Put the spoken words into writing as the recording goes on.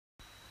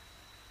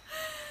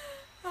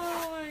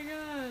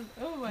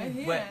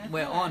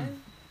we're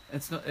on.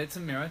 It's a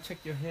mirror.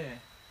 Check your hair.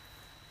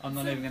 I'm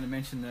not even going to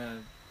mention the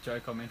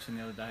joke I mentioned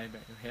the other day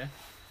about your hair.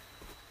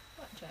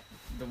 What joke?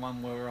 The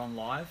one where we're on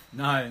live.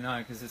 No,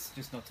 because it's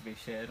just not to be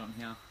shared on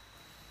here.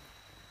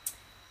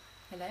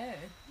 Hello.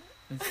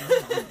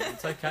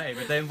 It's okay,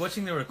 but they're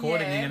watching the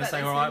recording. They're going to say,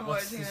 "All right,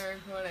 what's the joke?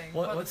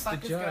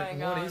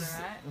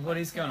 What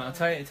is going on?" I'll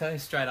tell you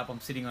straight up.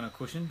 I'm sitting on a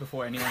cushion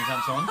before anyone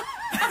jumps on.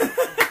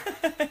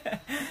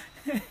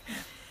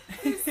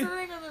 He's sitting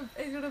on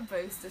he's got a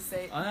booster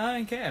seat. I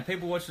don't care.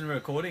 People watching the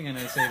recording and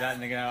they see that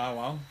and they go, "Oh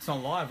well, it's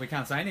not live. We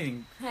can't say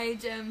anything." Hey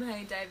Jim.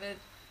 Hey David.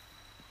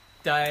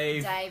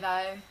 Dave.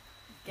 Davo.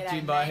 G'day,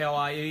 Jimbo, mate. how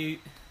are you?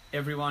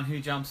 Everyone who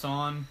jumps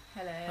on.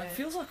 Hello. It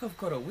feels like I've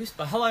got a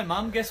whisper. Hello,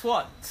 Mum. Guess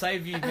what?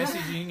 Save you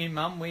messaging you,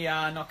 Mum. We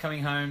are not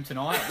coming home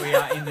tonight. We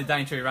are in the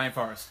Daintree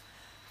Rainforest.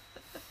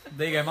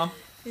 There you go, Mum.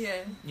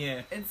 Yeah.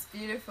 Yeah. It's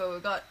beautiful.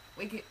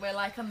 We're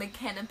like on the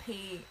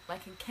canopy,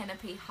 like a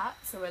canopy hut.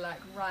 So we're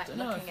like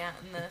looking out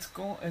in the it's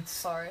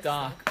forest.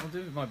 dark. I'll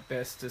do my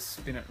best to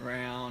spin it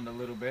round a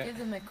little bit. Give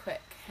them a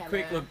quick hello.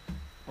 Quick look.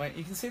 Wait,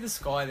 you can see the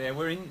sky there.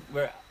 We're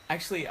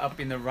actually up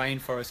in the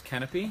rainforest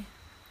canopy.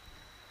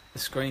 The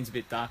screen's a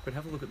bit dark, but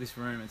have a look at this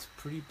room. It's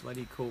pretty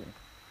bloody cool.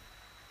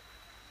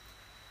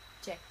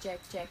 Check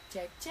it.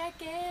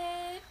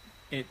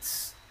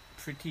 It's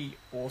pretty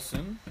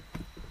awesome.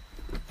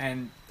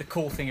 And the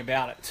cool thing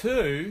about it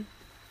too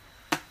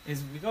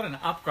is we got an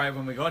upgrade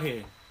when we got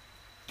here,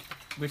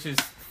 which is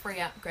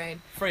free upgrade,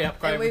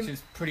 which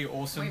is pretty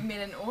awesome. We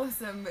met an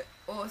awesome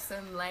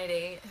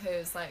lady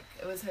who's like,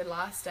 it was her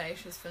last day.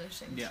 She was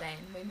finishing today,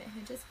 and we met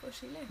her just before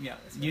she left. Yeah,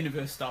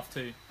 universe stuff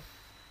too.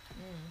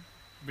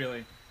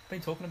 Really. Been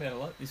talking about it a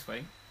lot this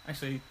week.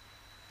 Actually,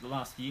 the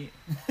last year.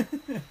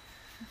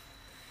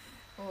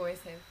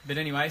 Always have. But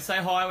anyway, say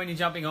hi when you're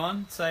jumping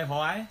on. Say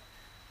hi.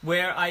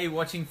 Where are you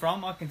watching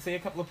from? I can see a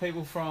couple of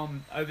people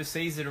from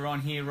overseas that are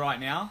on here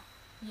right now.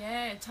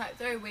 Yeah, type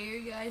through.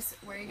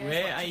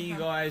 Where are you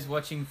guys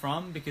watching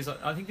from? Because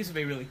I think this would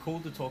be really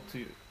cool to talk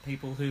to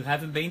people who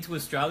haven't been to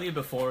Australia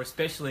before,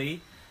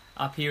 especially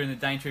up here in the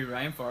Daintree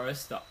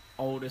Rainforest, the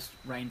oldest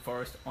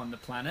rainforest on the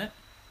planet,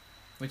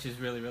 which is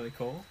really, really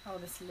cool.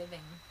 Oldest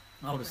living.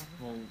 Well,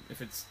 if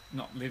it's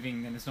not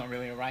living, then it's not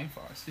really a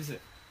rainforest, is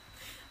it?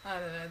 I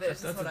don't know.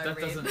 That's just what I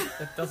read.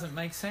 That doesn't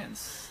make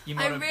sense.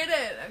 I read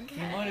it. Okay.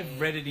 You might have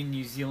read it in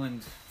New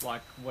Zealand,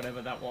 like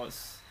whatever that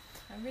was.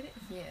 I read it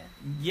here.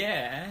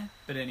 Yeah,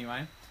 but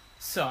anyway.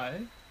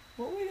 So,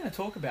 what were we going to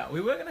talk about? We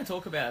were going to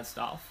talk about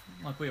stuff,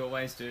 like we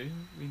always do.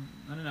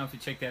 I don't know if you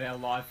checked out our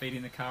live feed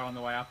in the car on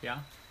the way up here.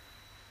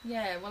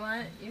 Yeah,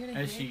 well, you got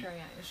a hair growing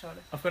out your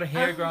shoulder. I've got a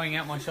hair growing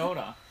out my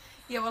shoulder.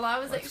 Yeah, well, I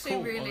was actually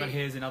cool. really... I've got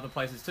hairs in other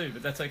places too,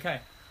 but that's okay.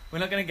 We're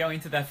not going to go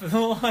into that for the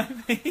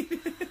live feed.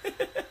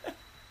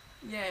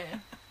 Yeah.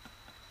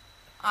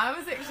 I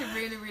was actually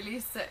really,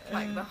 really sick,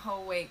 like, the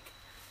whole week,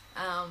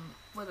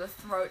 with a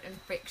throat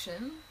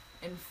infection.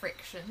 And...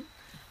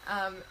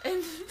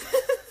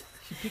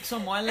 She picks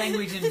on my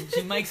language and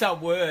she makes up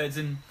words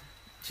and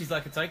she's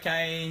like, it's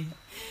okay.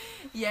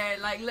 Yeah,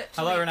 like, literally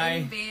hello,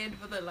 Renee. in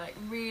bed with a, like,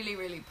 really,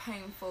 really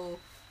painful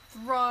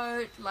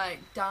throat, like,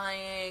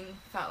 dying.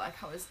 Felt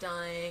like I was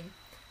dying.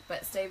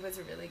 But Steve was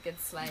a really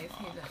good slave.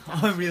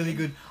 Oh, really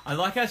good. I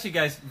like how she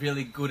goes,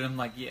 really good. I'm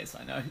like, yes,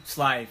 I know.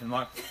 Slave. I'm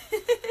like,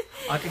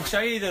 I can show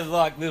you the,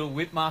 like, little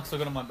whip marks I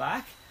got on my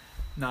back.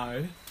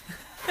 No.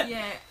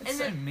 Yeah. It's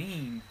so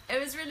mean.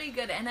 It was really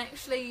good. And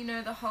actually, you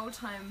know, the whole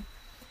time,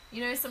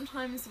 you know,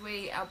 sometimes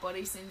our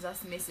body sends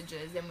us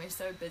messages and we're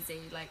so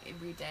busy, like,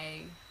 every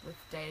day with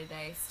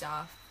day-to-day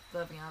stuff,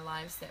 living our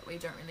lives, that we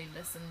don't really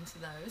listen to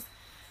those.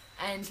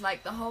 And,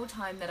 like, the whole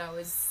time that I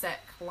was sick,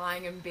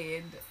 lying in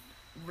bed,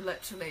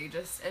 literally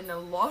just in a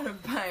lot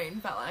of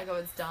pain, felt like I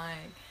was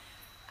dying.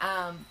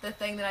 The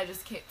thing that I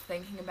just kept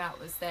thinking about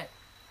was that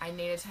I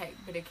need to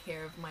take better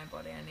care of my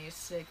body. I need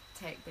to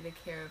take better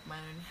care of my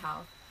own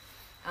health.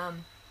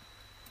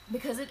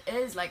 Because it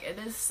is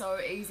so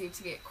easy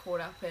to get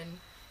caught up in,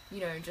 you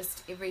know,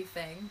 just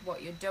everything,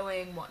 what you're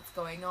doing, what's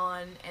going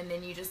on, and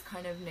then you just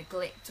kind of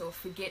neglect or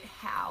forget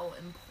how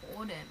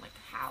important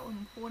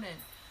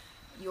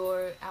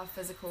our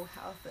physical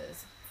health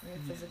is. Your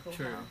physical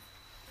health.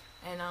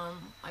 And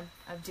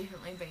I've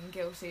definitely been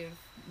guilty of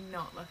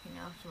not looking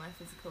after my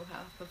physical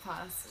health the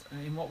past...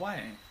 In what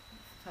way?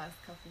 Past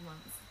couple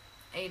months.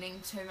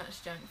 Eating too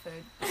much junk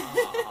food.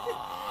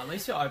 At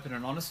least you're open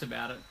and honest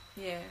about it.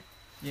 Yeah.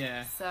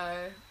 Yeah.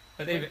 So...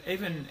 But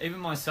even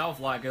myself,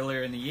 like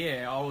earlier in the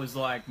year, I was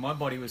like, my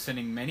body was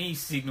sending many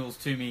signals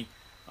to me.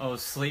 I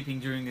was sleeping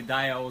during the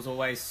day, I was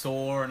always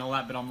sore and all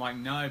that, but I'm like,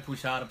 no,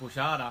 push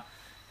harder.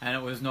 And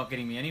it was not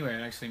getting me anywhere.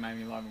 It actually made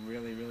me like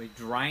really, really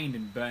drained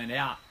and burned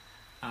out.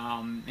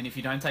 And if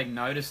you don't take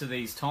notice of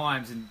these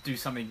times and do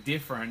something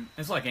different,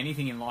 it's like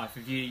anything in life.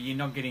 If you're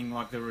not getting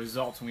like the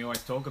results, and we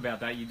always talk about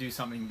that, you do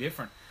something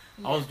different.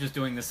 Yeah. I was just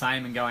doing the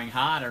same and going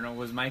harder, and it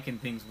was making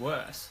things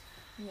worse.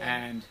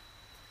 Yeah. And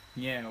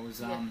yeah, it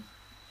was. And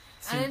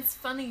it's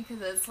funny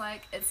because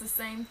it's the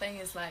same thing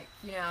as, like,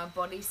 you know, our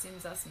body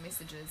sends us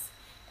messages.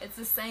 It's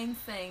the same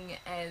thing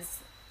as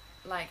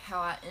like how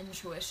our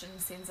intuition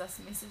sends us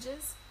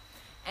messages.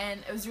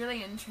 And it was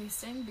really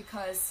interesting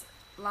because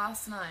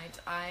last night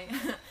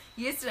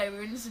yesterday we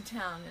went into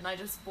town and I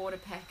just bought a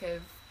pack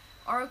of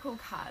oracle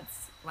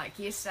cards. Like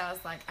yesterday I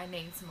was like, I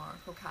need some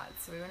oracle cards,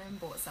 so we went and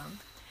bought some.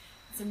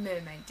 It's a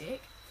mermaid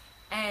deck.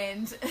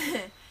 And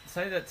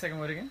say that second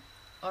word again.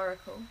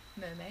 Oracle,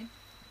 mermaid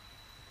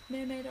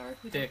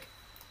oracle deck.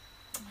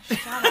 Oh,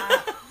 shut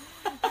up.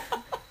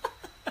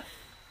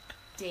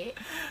 Deck.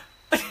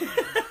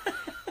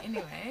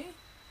 Anyway,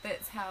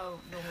 that's how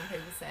normal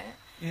people say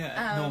it.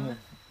 Yeah, normal.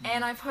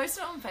 And I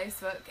posted it on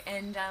Facebook,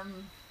 and I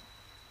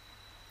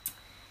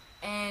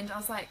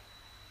was like,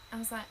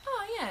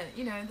 oh yeah,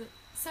 you know,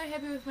 so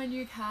happy with my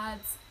new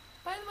cards.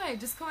 By the way,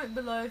 just comment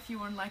below if you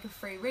want like a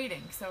free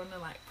reading, because I want to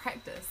like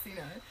practice, you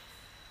know.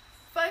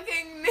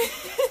 Fucking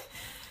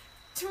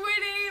 20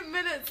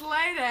 minutes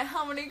later,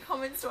 how many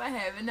comments do I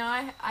have? And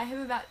now I have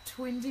about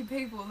 20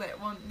 people that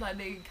want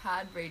bloody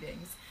card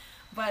readings.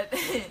 But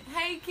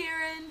hey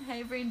Kieran,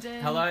 hey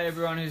Brendan. Hello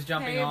everyone who's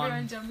jumping on. Hey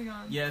everyone jumping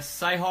on. Yes,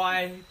 say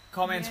hi,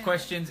 comments,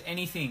 questions,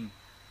 anything.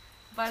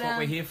 But, that's what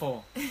we're here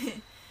for.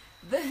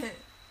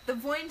 The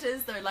point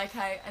is though, like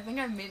I think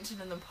I mentioned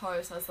in the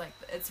post, I was like,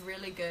 it's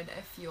really good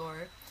if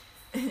you're,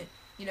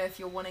 you know, if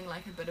you're wanting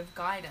like a bit of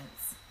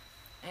guidance.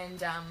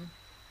 And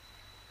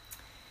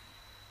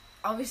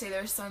obviously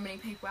there are so many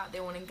people out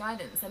there wanting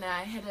guidance. And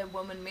I had a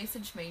woman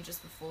message me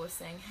just before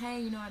saying, hey,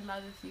 you know, I'd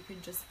love if you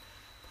could just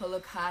pull a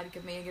card,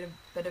 give me a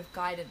bit of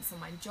guidance on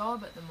my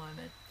job at the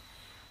moment.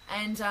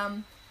 And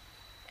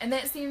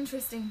that's the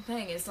interesting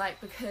thing, is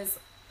like, because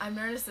I've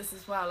noticed this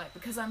as well, like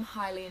because I'm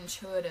highly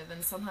intuitive,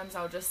 and sometimes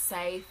I'll just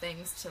say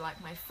things to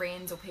like my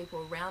friends or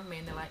people around me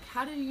and they're like,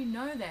 how do you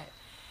know that?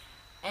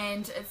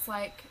 And it's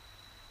like,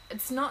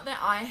 it's not that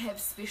I have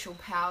special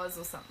powers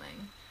or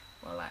something.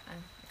 Well, like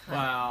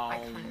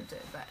I kind of do,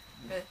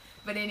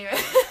 but anyway.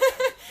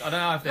 I don't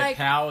know if they're like,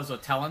 powers or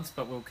talents,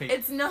 but we'll keep...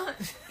 It's not,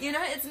 you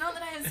know, it's not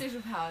that I have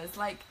special powers.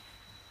 Like,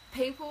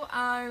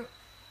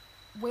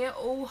 we're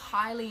all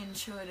highly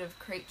intuitive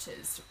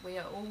creatures. We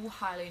are all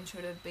highly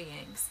intuitive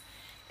beings.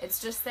 It's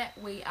just that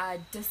we are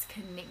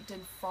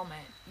disconnected from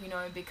it, you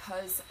know,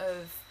 because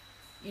of,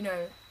 you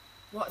know,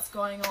 what's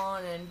going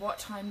on and what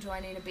time do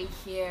I need to be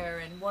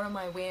here and what am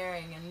I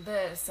wearing and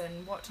this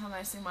and what time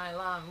I set my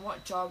alarm and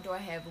what job do I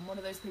have and what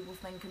do those people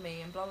think of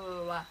me and blah, blah,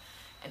 blah, blah.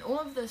 And all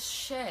of this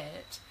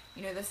shit,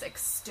 you know, this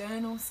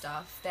external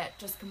stuff that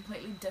just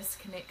completely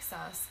disconnects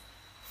us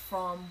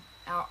from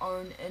our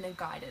own inner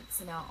guidance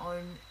and our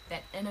own,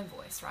 that inner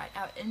voice, right?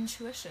 Our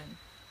intuition,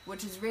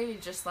 which is really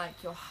just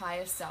like your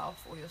higher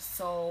self or your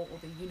soul or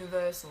the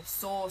universe or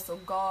source or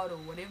God or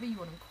whatever you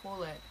want to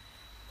call it,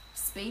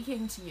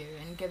 speaking to you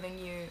and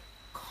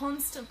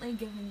constantly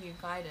giving you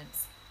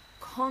guidance,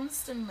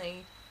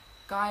 constantly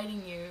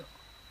guiding you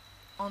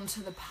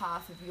onto the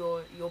path of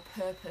your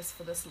purpose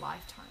for this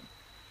lifetime.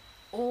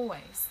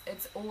 Always.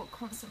 It's all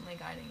constantly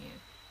guiding you.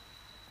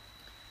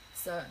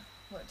 So,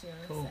 what do you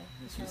want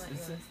to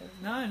say?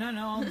 No,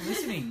 I'm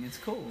listening. It's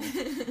cool.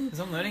 Because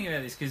I'm learning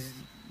about this, because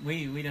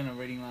we done a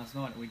reading last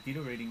night. We did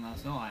a reading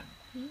last night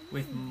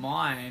with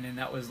mine, and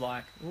that was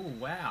like, oh,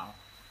 wow.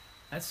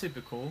 That's super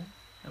cool.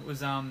 It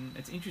was,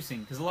 it's interesting,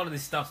 because a lot of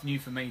this stuff's new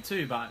for me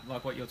too, but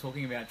like what you're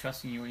talking about,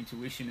 trusting your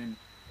intuition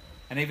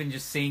and even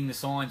just seeing the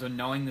signs or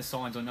knowing the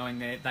signs or knowing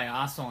that they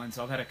are signs.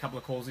 So I've had a couple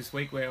of calls this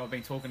week where I've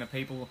been talking to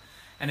people,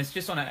 and it's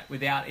just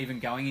without even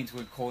going into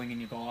it, calling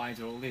in your guides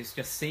or all this,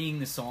 just seeing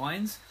the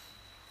signs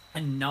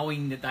and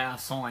knowing that they are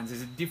signs.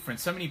 There's a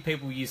difference. So many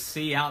people you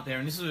see out there,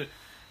 and this is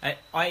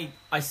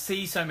I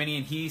see so many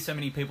and hear so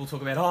many people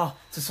talk about, oh,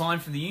 it's a sign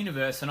from the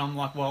universe, and I'm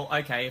like, well,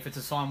 okay, if it's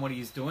a sign, what are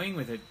you doing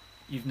with it?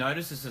 You've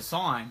noticed it's a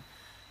sign.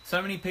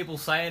 So many people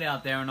say it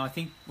out there, and I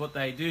think what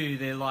they do,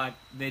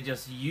 they're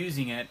just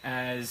using it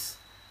as,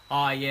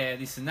 oh yeah,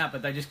 this and that,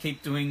 but they just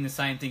keep doing the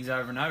same things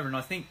over and over. And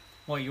I think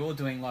what you're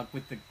doing, like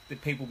with the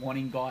people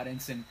wanting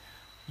guidance and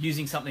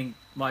using something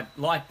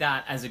like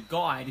that as a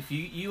guide, if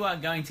you are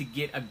going to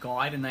get a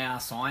guide and they are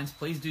signs,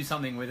 please do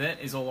something with it,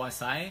 is all I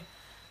say.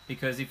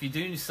 Because if you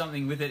do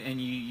something with it and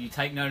you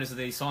take notice of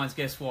these signs,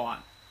 guess what?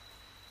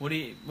 What are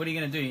you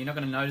going to do? You're not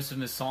going to notice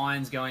them as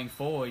signs going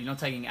forward. You're not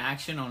taking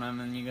action on them,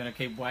 and you're going to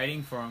keep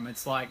waiting for them.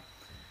 It's like,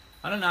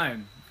 I don't know.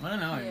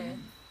 Yeah.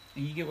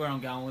 You get where I'm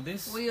going with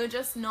this? Well, you're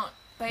just not,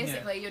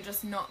 basically, you're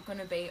just not going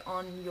to be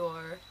on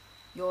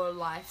your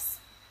life's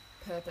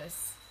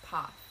purpose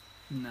path.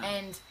 No.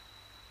 And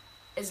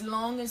as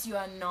long as you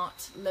are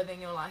not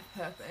living your life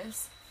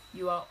purpose,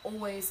 you are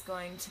always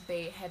going to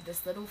have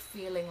this little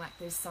feeling like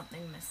there's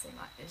something missing,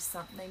 like there's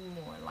something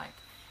more, like,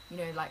 you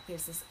know, like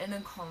there's this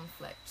inner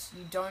conflict.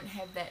 You don't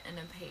have that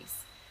inner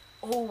peace.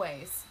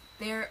 Always.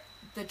 The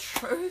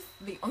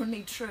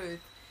only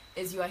truth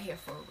is you are here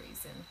for a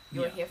reason.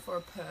 You're here for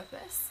a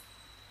purpose,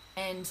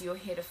 and you're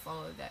here to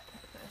follow that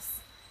purpose.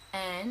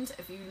 And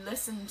if you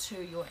listen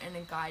to your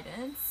inner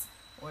guidance,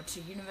 or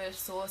to universe,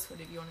 source,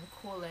 whatever you want to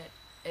call it,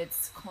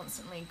 it's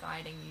constantly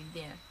guiding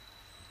you there.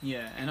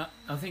 Yeah, and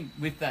I think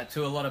with that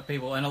too, a lot of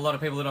people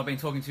that I've been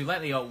talking to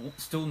lately are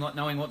still not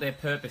knowing what their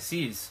purpose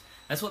is.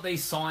 That's what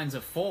these signs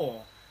are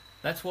for.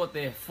 That's what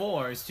they're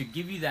for, is to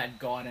give you that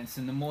guidance.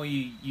 And the more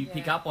you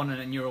pick up on it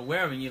and you're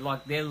aware of it, you're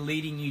like, they're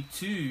leading you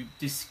to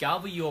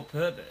discover your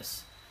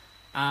purpose.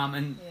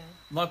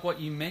 Like what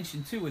you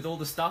mentioned too, with all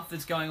the stuff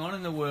that's going on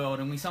in the world,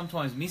 and we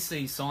sometimes miss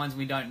these signs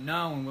we don't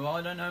know, and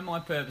I don't know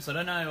my purpose, I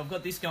don't know, I've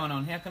got this going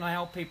on, how can I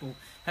help people,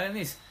 how can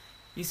this?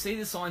 You see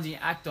the signs and you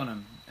act on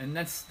them, and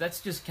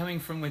that's just coming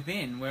from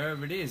within,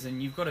 wherever it is,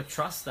 and you've got to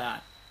trust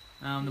that.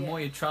 The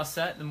more you trust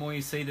that, the more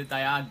you see that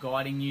they are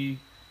guiding you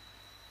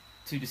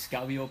to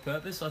discover your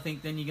purpose, I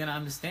think then you're going to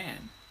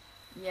understand.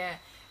 Yeah,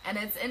 and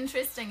it's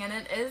interesting, and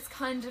it is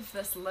kind of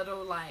this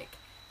little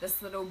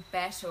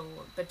battle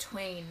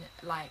between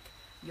like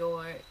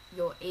your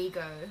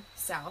ego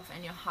self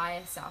and your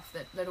higher self,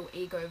 that little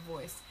ego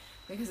voice,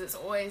 because it's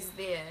always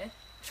there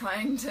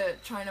trying to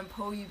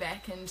pull you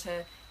back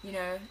into, you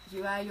know,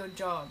 you are your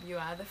job, you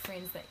are the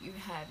friends that you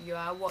have, you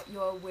are what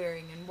you're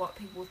wearing and what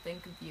people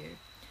think of you,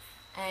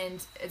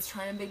 and it's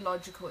trying to be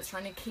logical, it's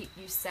trying to keep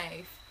you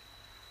safe,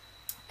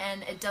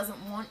 and it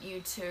doesn't want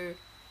you to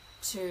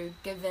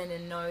give in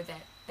and know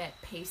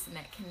that peace and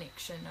that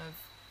connection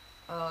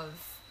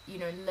of you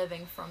know,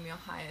 living from your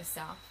higher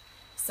self.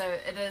 So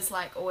it is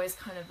like always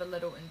kind of a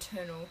little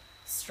internal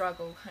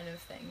struggle kind of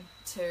thing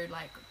to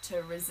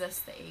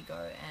resist the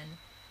ego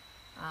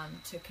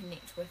and to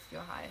connect with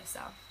your higher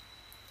self.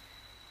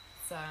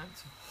 So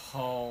it's a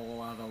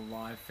whole other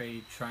live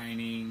feed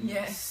training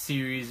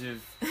series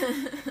of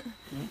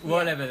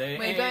whatever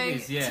we're going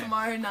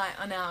tomorrow night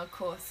on our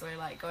course. We're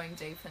like going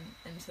deep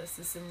into this.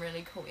 There's some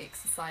really cool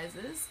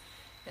exercises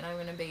that I'm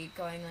going to be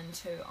going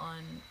into on,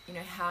 you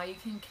know, how you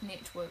can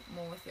connect more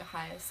with your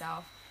higher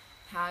self,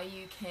 how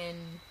you can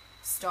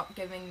stop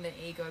giving the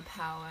ego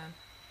power,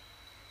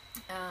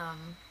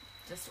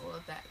 just all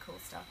of that cool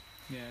stuff.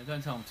 Yeah,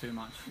 don't tell them too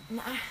much.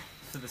 No.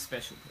 For the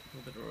special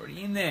people that are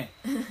already in there,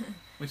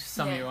 which is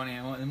some of you on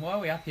here. And why are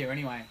we up here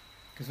anyway?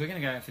 Because we're going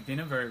to go out for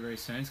dinner very, very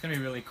soon. It's going to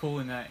be really cool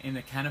in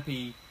the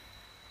canopy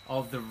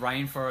of the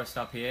rainforest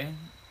up here.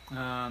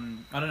 I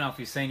don't know if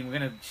you've seen, we're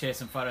going to share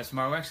some photos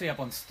tomorrow. We're actually up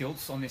on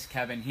stilts on this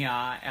cabin here,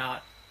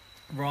 out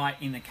right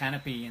in the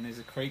canopy, and there's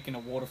a creek and a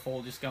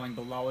waterfall just going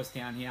below us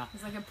down here.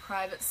 There's like a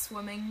private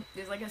swimming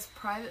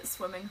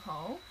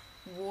hole,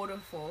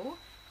 waterfall,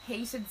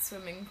 heated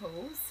swimming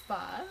pool,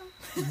 spa.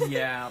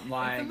 Yeah,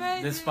 like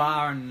the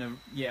spa and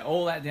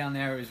all that down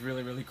there is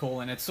really, really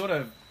cool. And it's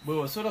we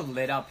were sort of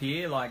led up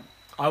here, like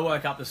I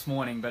woke up this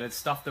morning, but it's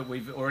stuff that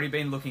we've already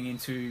been looking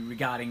into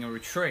regarding a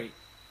retreat.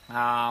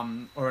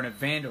 Or an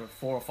event, or a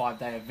 4 or 5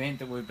 day event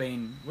that we've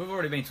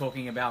already been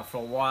talking about for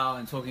a while,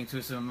 and talking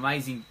to some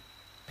amazing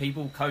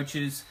people,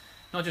 coaches,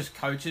 not just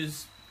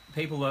coaches,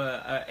 people who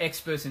are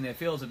experts in their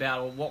fields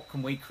about what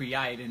can we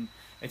create. And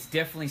it's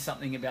definitely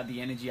something about the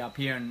energy up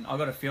here. And I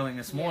got a feeling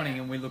this morning,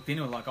 and we looked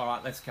into it like, all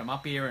right, let's come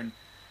up here. And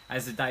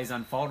as the days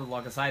unfolded,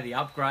 like I say, the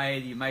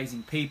upgrade, the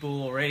amazing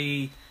people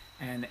already,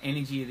 and the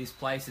energy of this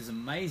place is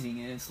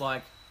amazing. And it's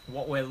like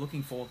what we're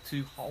looking for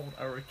to hold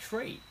a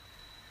retreat.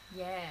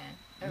 Yeah.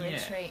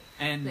 Retreat.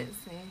 And let's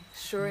see.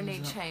 Sure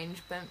need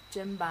change.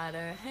 Jim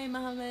Barter. Hey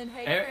Mohammed.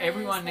 Hey Chris.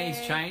 Everyone needs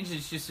change.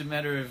 It's just a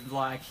matter of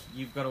like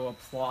you've got to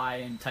apply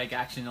and take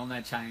action on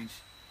that change.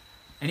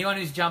 Anyone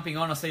who's jumping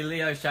on, I see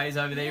Leo Shays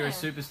over there, a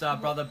superstar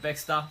brother,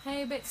 Baxter.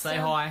 Hey Baxter. Say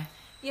hi.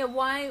 Yeah.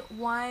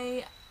 Why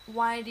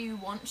do you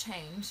want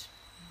change?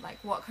 Like,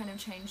 what kind of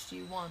change do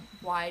you want?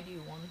 Why do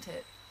you want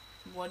it?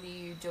 What are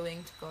you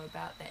doing to go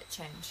about that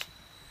change?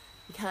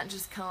 You can't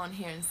just come on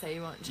here and say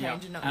you want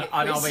change and not get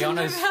questioned. I'll be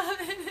honest,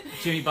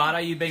 Jimmy Barter,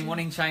 you've been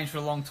wanting change for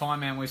a long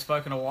time, man. We've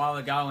spoken a while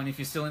ago, and if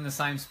you're still in the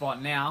same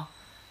spot now,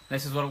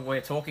 this is what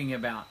we're talking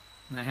about.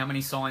 Now, how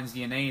many signs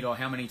do you need, or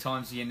how many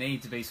times do you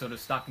need to be sort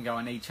of stuck and go,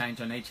 I need change,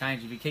 I need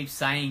change? If you keep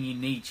saying you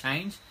need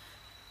change,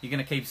 you're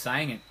going to keep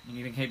saying it.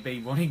 You're going to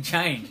keep wanting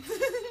change.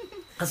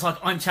 It's like,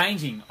 I'm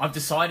changing. I've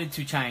decided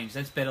to change.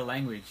 That's better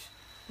language.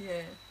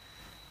 Yeah.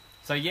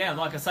 So yeah,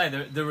 like I say,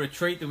 the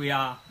retreat that we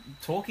are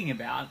talking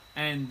about,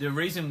 and the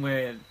reason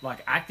we're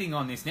like acting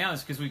on this now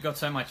is because we've got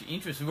so much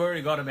interest. We've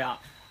already got about,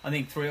 I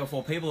think, 3 or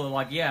 4 people who are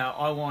like, yeah,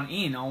 I want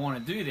to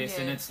do this.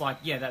 And it's like,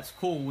 yeah, that's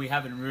cool. We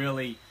haven't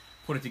really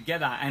put it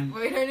together, and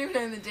we don't even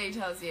know the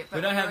details yet,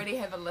 but we already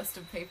have a list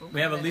of people.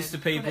 We have a list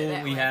of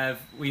people.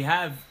 We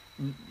have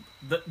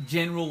the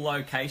general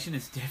location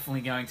is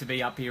definitely going to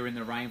be up here in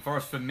the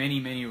rainforest for many,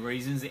 many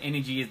reasons. The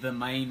energy is the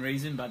main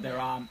reason, but there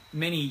are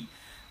many,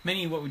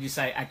 what would you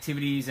say,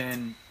 activities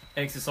and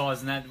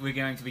exercise and that we're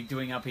going to be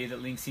doing up here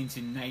that links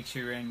into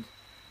nature and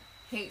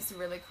heaps of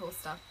really cool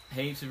stuff.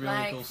 Heaps of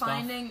really cool stuff. Like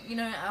finding, you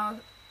know,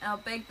 our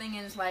big thing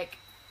is like,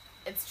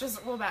 it's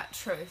just all about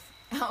truth.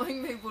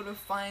 Helping people to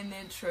find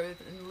their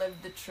truth and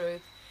live the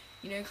truth.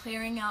 You know,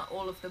 clearing out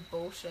all of the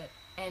bullshit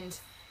and,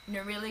 you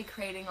know, really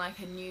creating like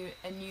a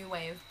new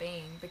way of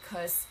being,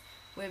 because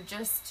we've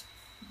just,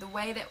 the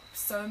way that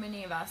so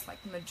many of us,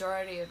 like the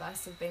majority of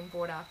us, have been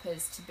brought up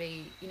is to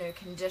be, you know,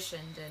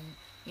 conditioned and,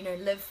 you know,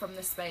 live from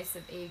the space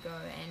of ego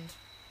and,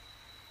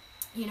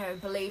 you know,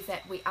 believe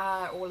that we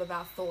are all of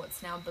our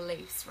thoughts and our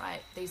beliefs,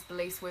 right? These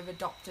beliefs we've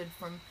adopted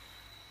from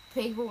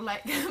people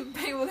like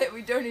people that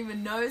we don't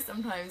even know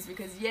sometimes,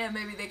 because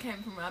maybe they came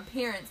from our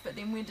parents, but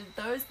then where did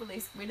those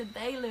beliefs, where did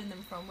they learn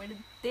them from, where did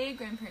their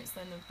grandparents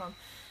learn them from,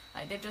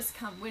 like they've just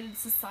come, where did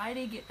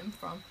society get them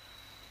from?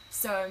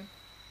 So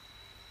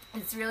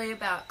it's really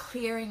about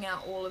clearing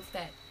out all of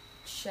that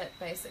shit,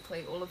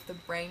 basically, all of the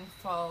brain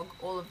fog,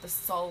 all of the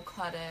soul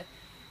clutter,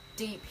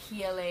 deep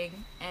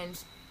healing,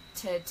 and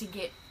to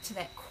get to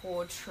that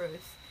core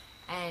truth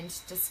and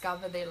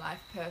discover their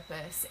life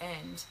purpose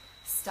and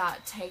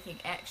start taking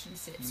action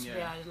steps to be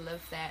able to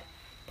live that.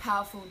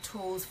 Powerful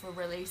tools for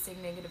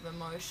releasing negative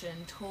emotion,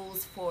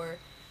 tools for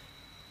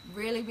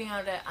really being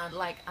able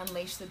to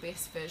unleash the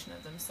best version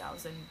of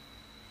themselves and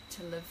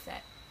to live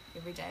that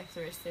every day for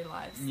the rest of their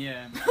lives.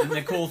 Yeah, and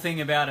the cool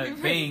thing about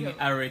it being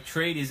a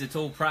retreat is it's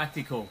all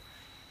practical.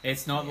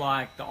 It's not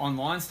like the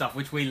online stuff,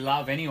 which we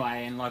love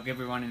anyway, and like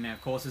everyone in our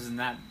courses and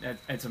that,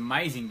 it's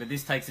amazing, but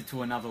this takes it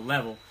to another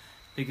level.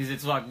 Because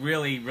it's like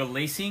really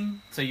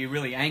releasing, so you're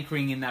really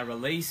anchoring in that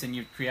release and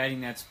you're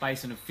creating that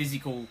space in a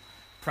physical,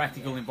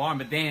 practical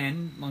environment. But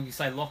then, like you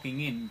say,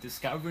 locking in,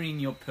 discovering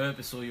your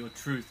purpose or your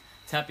truth,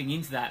 tapping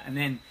into that, and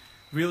then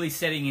really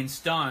setting in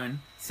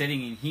stone,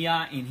 setting in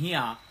here,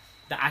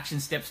 the action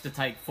steps to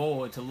take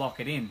forward to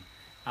lock it in.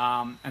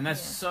 And that's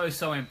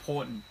so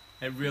important.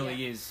 It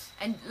really is.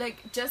 And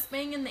like just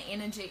being in the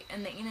energy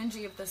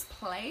of this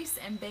place,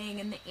 and being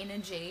in the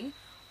energy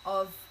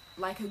of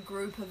like a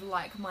group of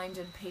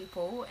like-minded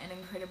people and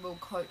incredible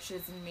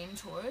coaches and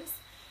mentors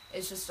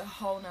is just a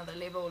whole nother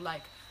level.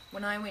 Like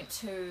when I went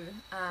to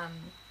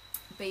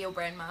Be Your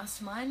Brand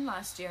Mastermind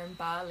last year in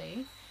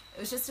Bali, it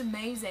was just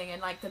amazing.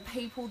 And like the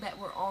people that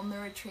were on the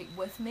retreat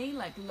with me,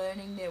 like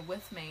learning there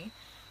with me,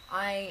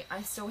 I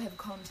still have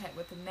contact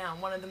with them now.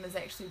 One of them has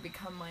actually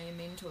become my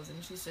mentors,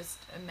 and she's just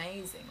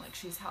amazing. Like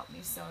she's helped me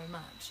so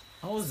much.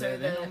 I was there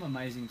then. I'm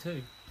amazing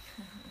too.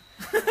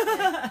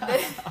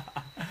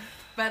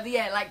 But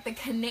yeah, like the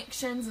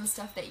connections and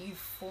stuff that you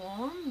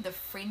form, the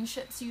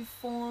friendships you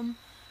form,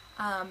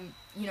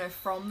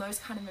 from those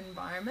kind of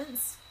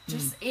environments,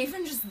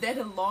 even just that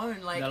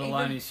alone, like that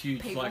alone is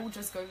huge. People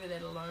just go for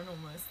that alone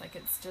almost, like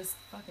it's just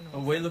fucking awesome.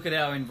 Well, we look at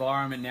our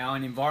environment now,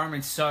 and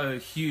environment's so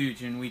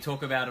huge, and we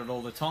talk about it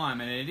all the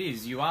time, and it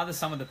is. You are the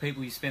sum of the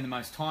people you spend the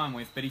most time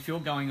with, but if you're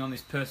going on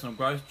this personal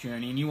growth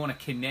journey and you want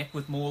to connect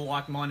with more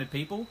like-minded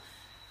people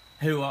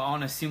who are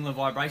on a similar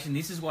vibration,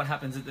 this is what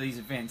happens at these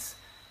events.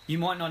 You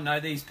might not know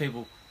these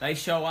people. They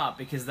show up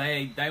because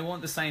they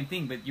want the same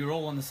thing, but you're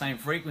all on the same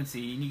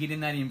frequency, and you get in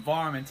that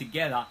environment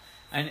together.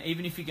 And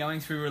even if you're going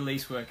through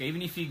release work,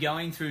 even if you're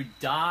going through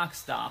dark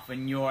stuff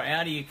and you're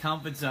out of your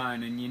comfort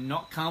zone and you're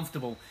not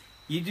comfortable,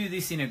 you do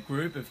this in a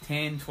group of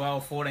 10,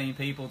 12, 14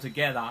 people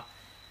together,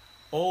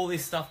 all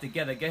this stuff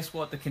together, guess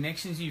what? The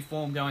connections you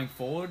form going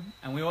forward,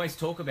 and we always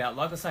talk about,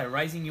 like I say,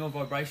 raising your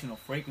vibrational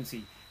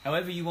frequency.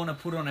 However you want to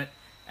put on it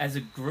as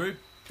a group,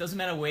 doesn't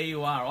matter where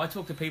you are. I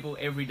talk to people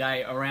every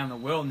day around the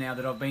world now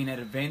that I've been at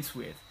events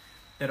with,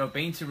 that I've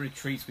been to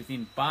retreats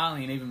within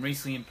Bali and even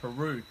recently in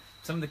Peru.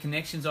 Some of the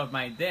connections I've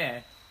made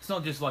there, it's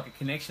not just like a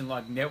connection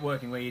like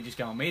networking where you just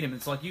go and meet them.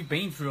 It's like you've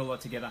been through a lot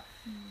together.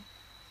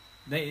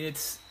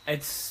 It's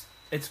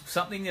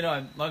something that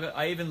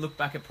I even look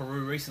back at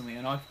Peru recently,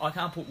 and I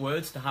can't put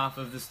words to half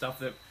of the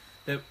stuff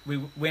that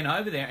we went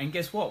over there. And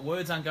guess what?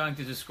 Words aren't going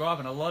to describe,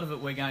 and a lot of it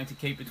we're going to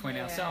keep between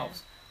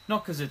ourselves.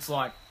 Not because it's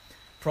like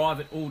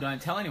private,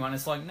 don't tell anyone.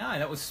 It's like, no,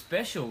 that was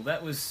special.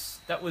 That was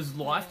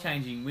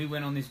life-changing. We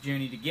went on this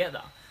journey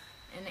together.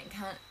 And it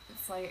can't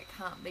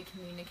be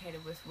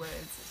communicated with words.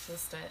 It's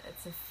just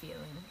it's a feeling.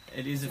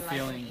 It is a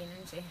feeling. Like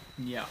energy.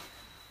 Yeah.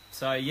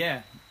 So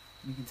yeah,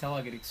 you can tell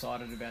I get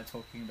excited about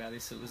talking about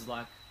this. It was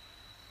like,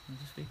 I'll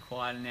just be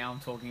quiet, and now I'm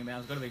talking about it.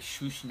 It's got to be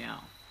shush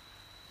now.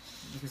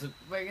 Because we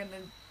gotta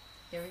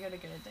go to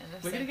dinner.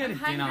 We're gonna go to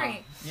dinner.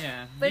 Hungry.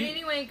 Yeah. But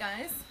anyway,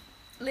 guys,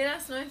 let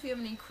us know if you have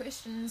any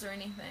questions or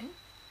anything.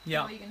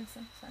 Yeah. What are you gonna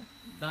say? So.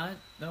 No,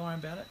 don't worry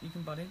about it. You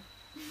can butt in.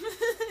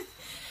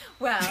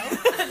 Well.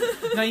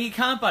 No, you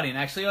can't butt in,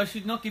 actually. I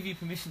should not give you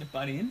permission to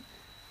butt in.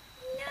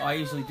 No. I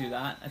usually do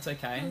that. It's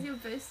okay. How's your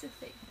booster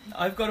seat?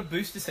 I've got a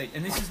booster seat,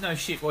 and this is no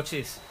shit. Watch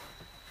this.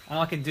 And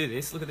I can do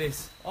this. Look at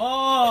this.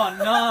 Oh,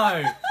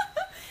 no.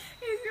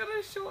 He's got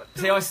a short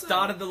torso. See, I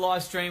started the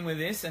live stream with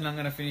this, and I'm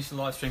going to finish the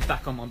live stream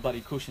back on my bloody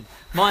cushion.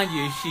 Mind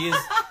you, she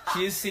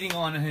is sitting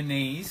on her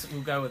knees.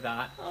 We'll go with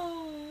that.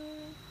 Oh,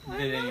 but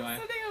anyway.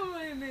 not sitting on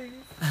my knees.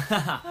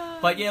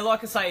 But yeah,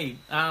 like I say,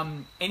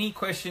 any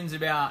questions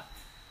about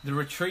the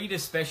retreat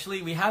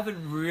especially, we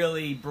haven't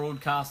really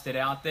broadcast it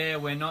out there.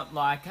 We're not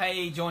like,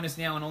 hey, join us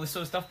now and all this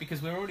sort of stuff,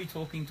 because we're already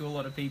talking to a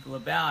lot of people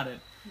about it.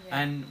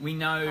 Yeah. And we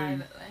know...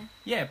 Privately.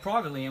 Yeah,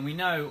 privately. And we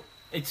know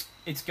it's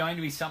going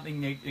to be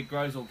something that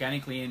grows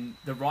organically, and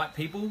the right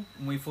people,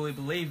 and we fully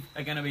believe,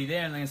 are going to be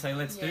there, and they're going to say,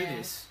 let's do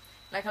this.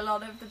 Like a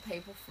lot of the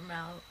people from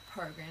our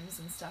programs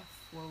and stuff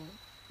will,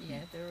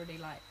 they're already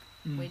like,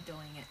 we're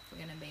doing it. We're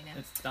going to be there.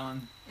 It's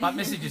done. But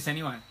message us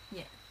anyway.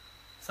 Yeah.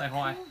 Say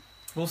hi. Cool.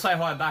 We'll say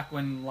hi back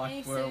when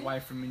we're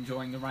away from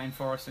enjoying the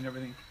rainforest and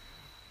everything.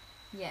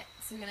 Yeah,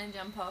 so we're going to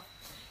jump off.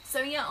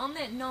 So yeah, on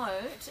that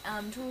note,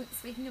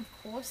 speaking of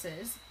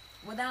courses,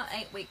 with our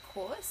 8-week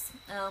course,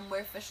 we're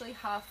officially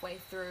halfway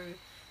through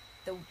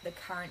the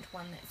current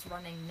one that's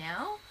running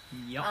now.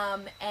 Yep.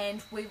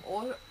 And we've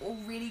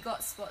already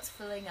got spots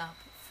filling up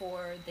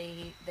for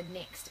the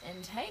next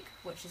intake,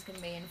 which is going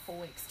to be in 4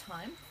 weeks'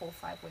 time, 4 or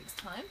 5 weeks'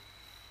 time.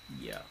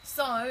 Yeah.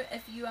 So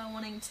if you are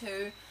wanting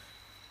to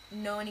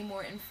know any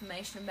more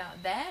information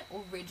about that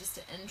or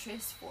register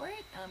interest for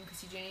it,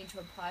 because you do need to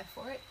apply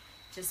for it,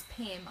 just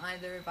PM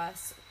either of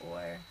us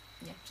or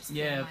just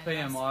PM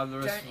either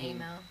of us. Don't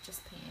email,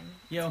 just PM.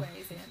 Yeah, it's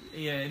way easier.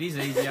 Yeah, it is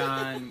easier,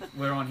 and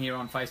we're on here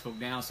on Facebook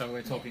now, so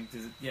we're talking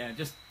to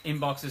just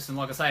inbox us, and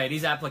like I say, it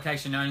is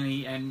application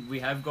only, and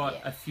we have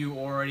got a few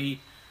already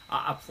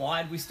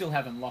applied. We still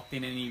haven't locked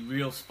in any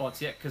real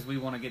spots yet because we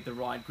want to get the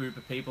right group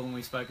of people, and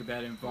we spoke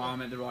about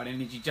environment, the right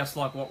energy, just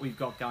like what we've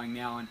got going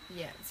now. And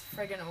it's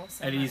friggin'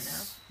 awesome. It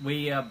is.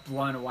 We are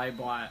blown away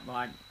by it.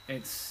 Like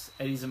it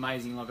is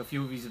amazing. Like a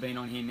few of you have been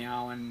on here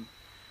now, and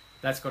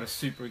that's got us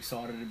super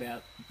excited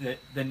about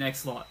the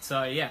next lot.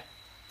 So yeah,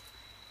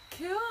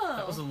 cool.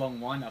 That was a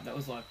long wind up. That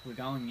was like we're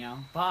going now,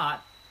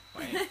 but.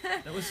 Wait,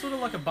 that was sort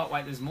of like a but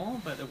wait, there's more,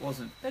 but it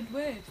wasn't. But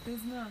wait,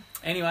 there's more.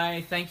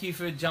 Anyway, thank you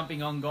for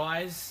jumping on,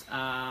 guys.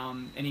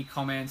 Any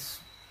comments,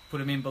 put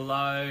them in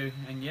below,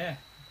 and Yeah.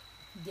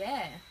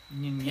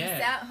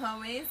 Peace out,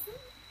 homies.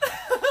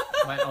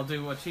 Wait, I'll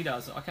do what she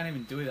does. I can't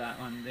even do that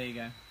one. There you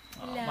go.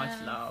 Oh, love.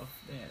 Much love.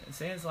 Yeah, it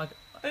sounds like...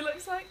 It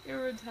looks like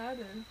you're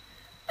retarded.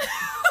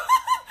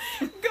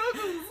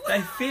 Goggles.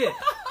 They fit.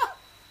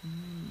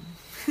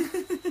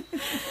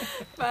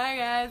 Bye,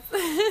 guys.